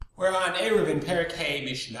We're on Eruvin, Perek Hey,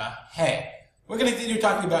 Mishnah Hey. We're going to continue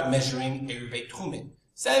talking about measuring Eruvin Tchumin.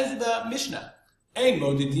 Says the Mishnah, Ein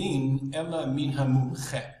modedin ella min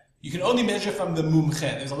hamumche. You can only measure from the mumche.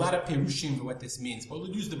 There's a lot of perushim for what this means. But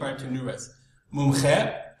we'll use the Bartanuras.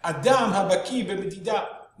 Mumche, adam habaki b'medida.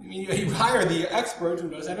 I mean, you hire the expert who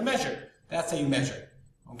knows how to measure. That's how you measure.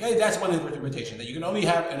 Okay, that's one interpretation, that you can only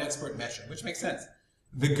have an expert measure, which makes sense.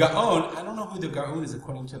 The Gaon, I don't know who the Gaon is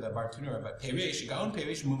according to the Bartanura, but Peresh, Gaon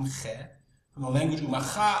Peresh Mumche, from the language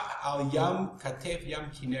Umacha al Yam Katef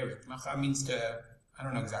Yam Kineret. Macha means to, I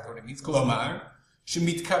don't know exactly what it means, Kolomar,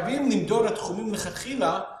 Shemitkavim Limdor Tchumim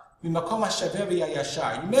Lechatchila Mimakom HaShaveh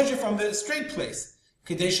V'Yashar. You measure from the straight place.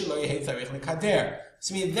 Kadesh Lo Yehei Tzarich Lekader.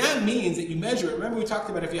 So I mean, that means that you measure it. Remember we talked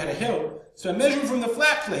about if you had a hill, so measure from the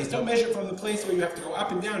flat place. Don't measure from the place where you have to go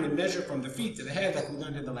up and down and measure from the feet to the head like we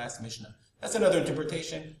learned in the last Mishnah. That's another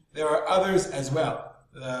interpretation. There are others as well.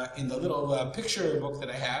 In the little picture book that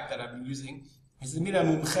I have that I've been using, the mina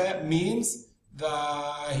mumche means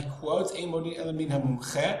he quotes Ein modin ela min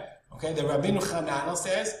hamumche. Okay, the Rabbeinu Chananel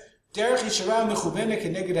says derech yishara mechuvene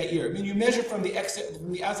keneged ha'ir. I mean, you measure from the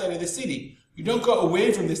outside of the city. You don't go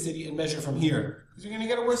away from the city and measure from here because you're going to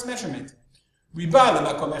get a worse measurement. Let's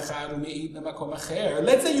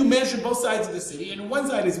say you measure both sides of the city, and one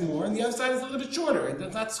side is more, and the other side is a little bit shorter, and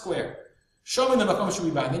that's not square. Then you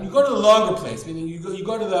go to the longer place, meaning you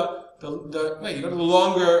go to the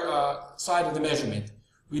longer side of the measurement.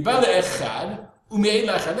 Let's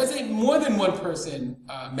say more than one person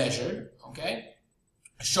measured. Okay,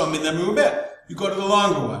 you go to the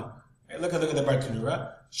longer one. Okay, look at the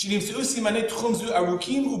Bartanura. You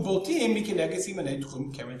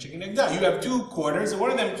have two corners, and one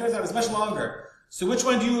of them turns out is much longer. So which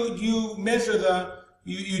one do you measure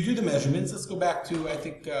you do the measurements? Let's go back to, I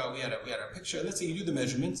think we had a picture. Let's say you do the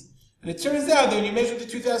measurements, and it turns out that when you measure the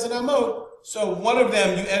 2,000 amot, so one of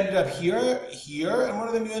them you ended up here, and one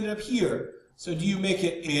of them you ended up here. So do you make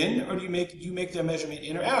it in, or do you make the measurement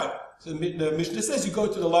in or out? So the Mishnah says you go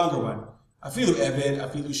to the longer one. Afilu eved,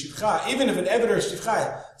 afilu shivcha. Even if an eved or a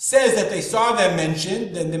shivcha says that they saw them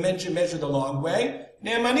mentioned, then the mention measured the long way.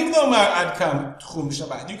 They're reliable.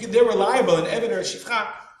 An eved or a shivcha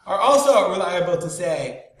are also reliable to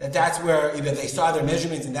say that that's where either they saw their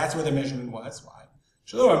measurements and that's where their measurement was. Why?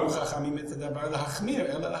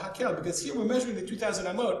 Because here we're measuring the 2,000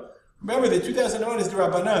 amot. Remember, the 2,000 amot is the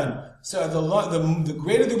Rabbanan. So the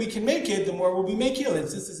greater that we can make it, the more will be mekil. And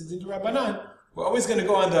since this is the Rabbanan, we're always going to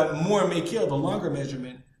go on the more mekil, the longer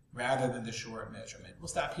measurement, rather than the short measurement. We'll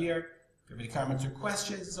stop here. If you have any comments or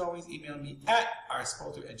questions, as always, email me at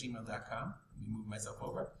rspolter@gmail.com. Let me move myself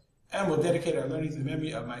over. And we'll dedicate our learning to the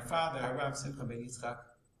memory of my father, Harav Simcha Ben Yitzchak.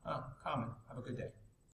 Common. Have a good day.